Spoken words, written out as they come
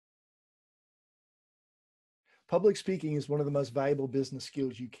Public speaking is one of the most valuable business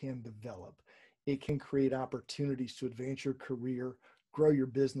skills you can develop. It can create opportunities to advance your career, grow your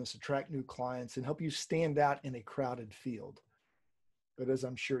business, attract new clients, and help you stand out in a crowded field. But as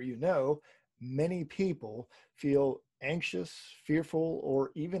I'm sure you know, many people feel anxious, fearful,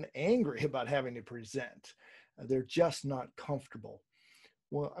 or even angry about having to present. They're just not comfortable.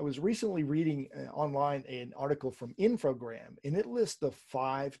 Well, I was recently reading online an article from Infogram, and it lists the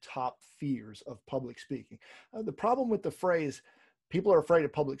 5 top fears of public speaking. The problem with the phrase, people are afraid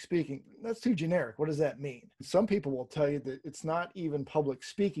of public speaking, that's too generic. What does that mean? Some people will tell you that it's not even public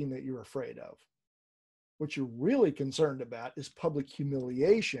speaking that you're afraid of. What you're really concerned about is public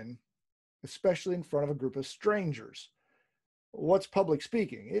humiliation, especially in front of a group of strangers. What's public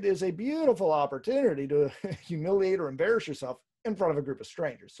speaking? It is a beautiful opportunity to humiliate or embarrass yourself in front of a group of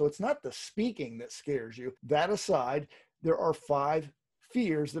strangers. So it's not the speaking that scares you. That aside, there are 5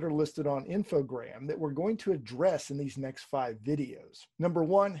 fears that are listed on Infogram that we're going to address in these next 5 videos. Number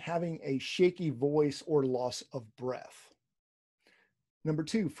 1, having a shaky voice or loss of breath. Number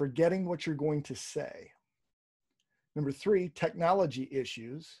 2, forgetting what you're going to say. Number 3, technology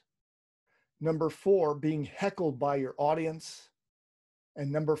issues. Number 4, being heckled by your audience. And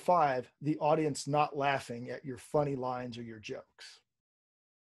number 5, the audience not laughing at your funny lines or your jokes.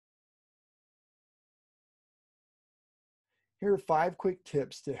 Here are 5 quick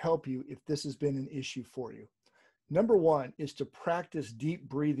tips to help you if this has been an issue for you. Number 1 is to practice deep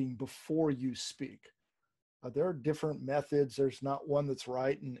breathing before you speak. There are different methods. There's not one that's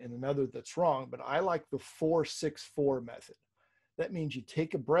right and another that's wrong, but I like the 4-6-4 method. That means you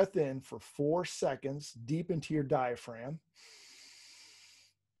take a breath in for 4 seconds deep into your diaphragm.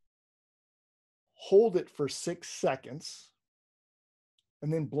 Hold it for 6 seconds,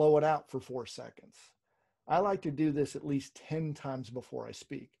 and then blow it out for 4 seconds. I like to do this at least 10 times before I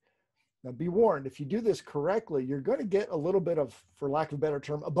speak. Now be warned, if you do this correctly, you're going to get a little bit of, for lack of a better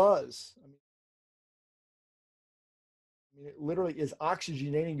term, a buzz. I mean, it literally is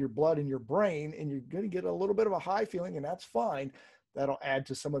oxygenating your blood in your brain, and you're going to get a little bit of a high feeling, and that's fine. That'll add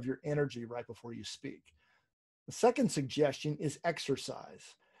to some of your energy right before you speak. The second suggestion is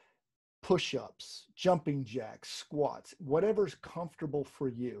exercise. Push-ups, jumping jacks, squats, whatever's comfortable for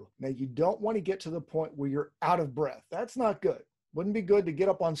you. Now, you don't want to get to the point where you're out of breath. That's not good. Wouldn't be good to get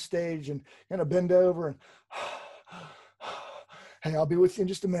up on stage and kind of bend over and, hey, I'll be with you in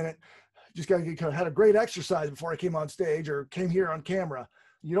just a minute. Just got to get, had a great exercise before I came on stage or came here on camera.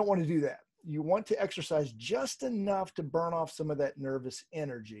 You don't want to do that. You want to exercise just enough to burn off some of that nervous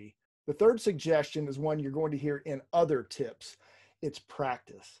energy. The third suggestion is one you're going to hear in other tips. It's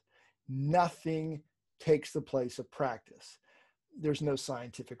practice. Nothing takes the place of practice. There's no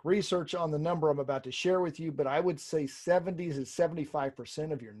scientific research on the number I'm about to share with you, but I would say 70 to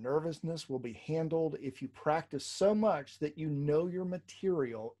 75% of your nervousness will be handled if you practice so much that you know your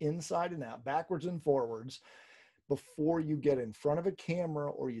material inside and out, backwards and forwards, before you get in front of a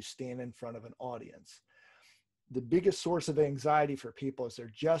camera or you stand in front of an audience. The biggest source of anxiety for people is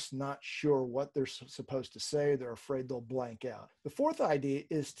they're just not sure what they're supposed to say. They're afraid they'll blank out. The fourth idea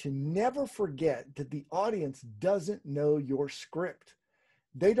is to never forget that the audience doesn't know your script.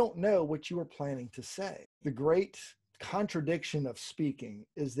 They don't know what you are planning to say. The great contradiction of speaking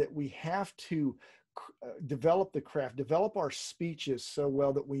is that we have to develop the craft, develop our speeches so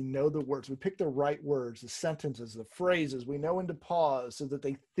well that we know the words. We pick the right words, the sentences, the phrases. We know when to pause so that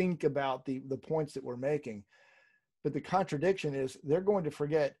they think about the points that we're making. But the contradiction is they're going to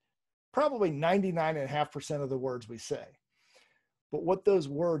forget probably 99.5% of the words we say. But what those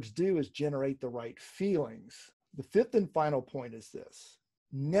words do is generate the right feelings. The fifth and final point is this.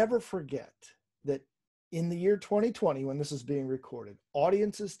 Never forget that in the year 2020, when this is being recorded,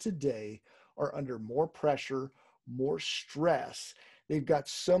 audiences today are under more pressure, more stress. They've got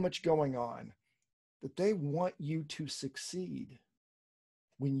so much going on that they want you to succeed.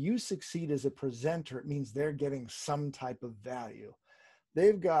 When you succeed as a presenter, it means they're getting some type of value.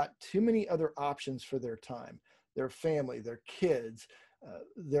 They've got too many other options for their time, their family, their kids,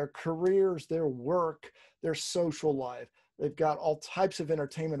 their careers, their work, their social life. They've got all types of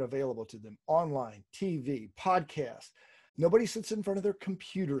entertainment available to them, online, TV, podcasts. Nobody sits in front of their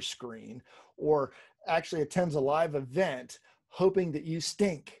computer screen or actually attends a live event hoping that you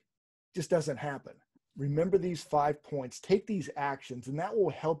stink. It just doesn't happen. Remember these 5 points, take these actions, and that will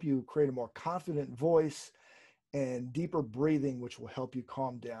help you create a more confident voice and deeper breathing, which will help you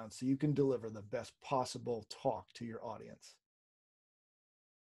calm down so you can deliver the best possible talk to your audience.